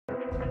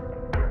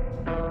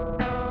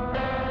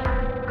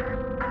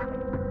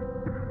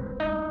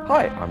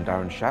Hi, I'm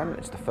Darren Shan.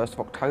 It's the 1st of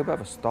October,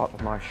 the start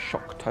of my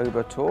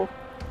Shocktober tour.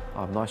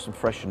 I'm nice and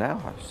fresh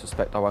now. I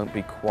suspect I won't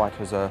be quite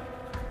as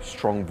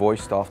strong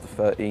voiced after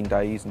 13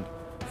 days and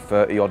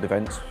 30 odd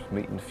events,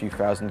 meeting a few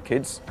thousand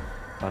kids.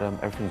 But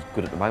everything's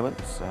good at the moment,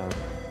 so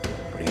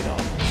bring it on.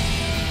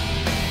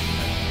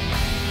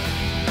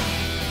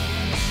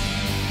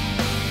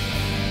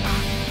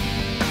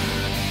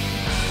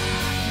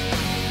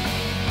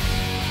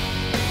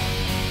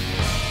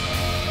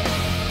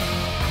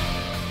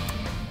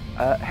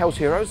 Hell's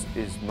Heroes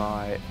is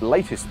my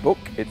latest book.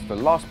 It's the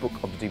last book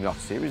of the Demon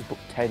Artist series, book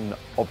 10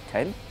 of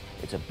 10.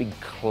 It's a big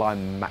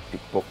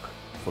climactic book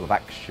full of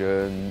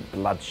action,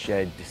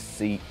 bloodshed,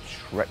 deceit,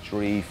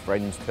 treachery,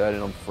 friends turning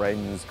on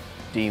friends,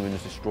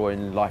 demons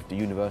destroying life, the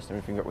universe and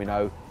everything that we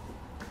know.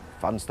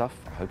 Fun stuff.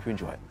 I hope you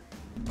enjoy it.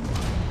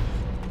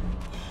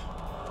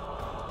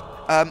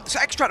 So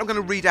extract I'm going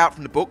to read out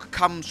from the book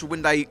comes from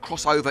when they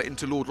cross over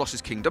into Lord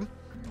Loss's kingdom.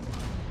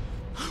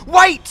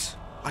 Wait!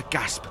 I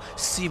gasp,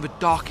 seeing the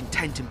dark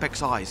intent in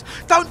Beck's eyes.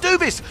 Don't do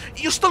this!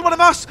 You're still one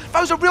of us!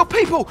 Those are real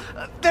people!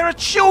 There are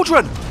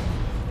children!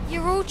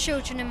 You're all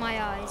children in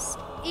my eyes.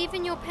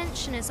 Even your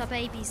pensioners are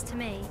babies to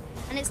me,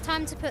 and it's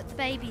time to put the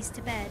babies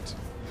to bed.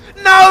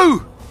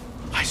 No!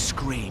 I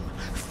scream,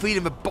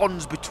 feeling the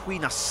bonds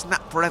between us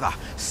snap forever,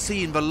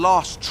 seeing the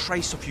last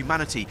trace of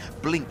humanity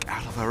blink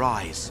out of her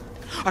eyes.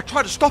 I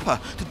try to stop her,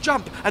 to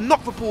jump and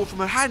knock the board from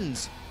her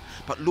hands,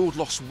 but Lord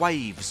Loss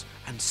waves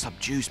and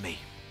subdues me.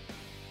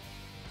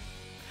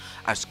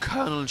 As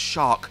Colonel and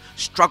Shark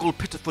struggle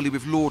pitifully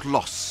with Lord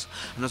Loss,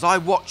 and as I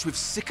watch with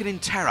sickening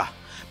terror,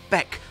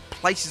 Beck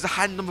places a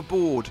hand on the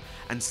board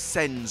and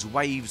sends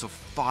waves of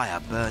fire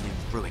burning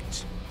through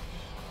it.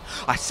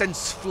 I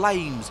sense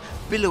flames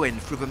billowing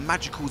through the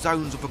magical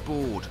zones of the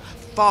board,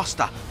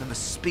 faster than the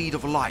speed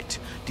of light,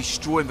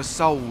 destroying the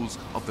souls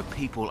of the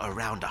people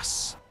around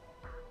us.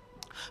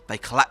 They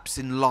collapse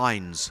in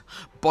lines,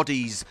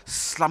 bodies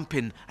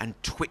slumping and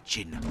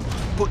twitching,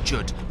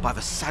 butchered by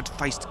the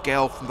sad-faced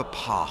girl from the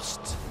past.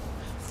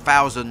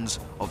 Thousands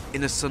of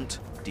innocent,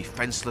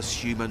 defenceless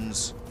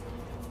humans,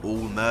 all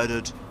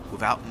murdered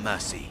without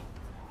mercy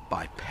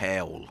by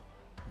pale,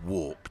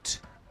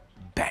 warped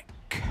Beck.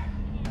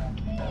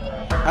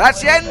 And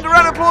that's the end. A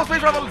round of applause, please,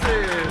 for our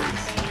volunteers.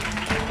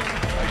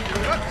 Thank you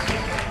very much.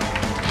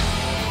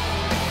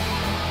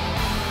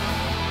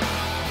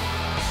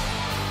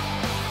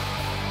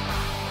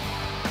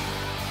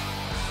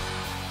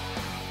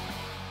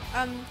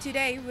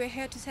 Today we're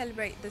here to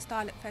celebrate the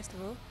Starlit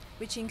Festival,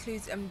 which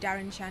includes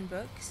Darren Shan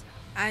books,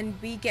 and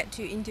we get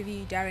to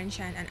interview Darren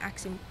Shan and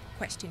ask him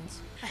questions.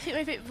 I think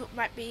my favourite book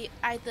might be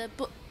either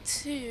book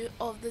 2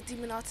 of the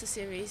Demon Artist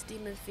series,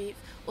 Demon Thief,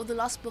 or the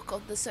last book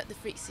of the Set the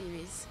Freak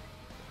series.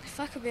 If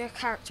I could be a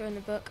character in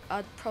the book,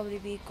 I'd probably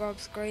be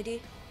Grobs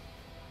Grady,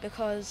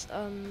 because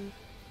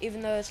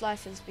even though his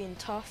life has been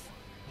tough,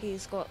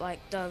 he's got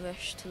like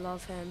Dervish to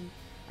love him,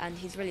 and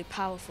he's really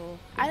powerful.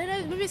 I don't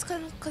know, maybe it's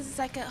because it's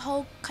like a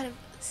whole kind of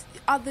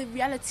other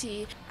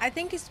reality. I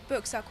think his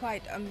books are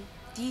quite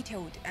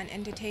detailed and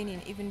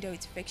entertaining, even though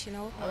it's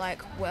fictional. I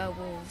like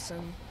werewolves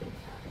and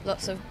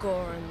lots of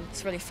gore, and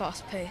it's really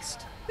fast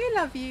paced. We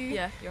love you.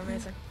 Yeah, you're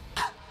amazing.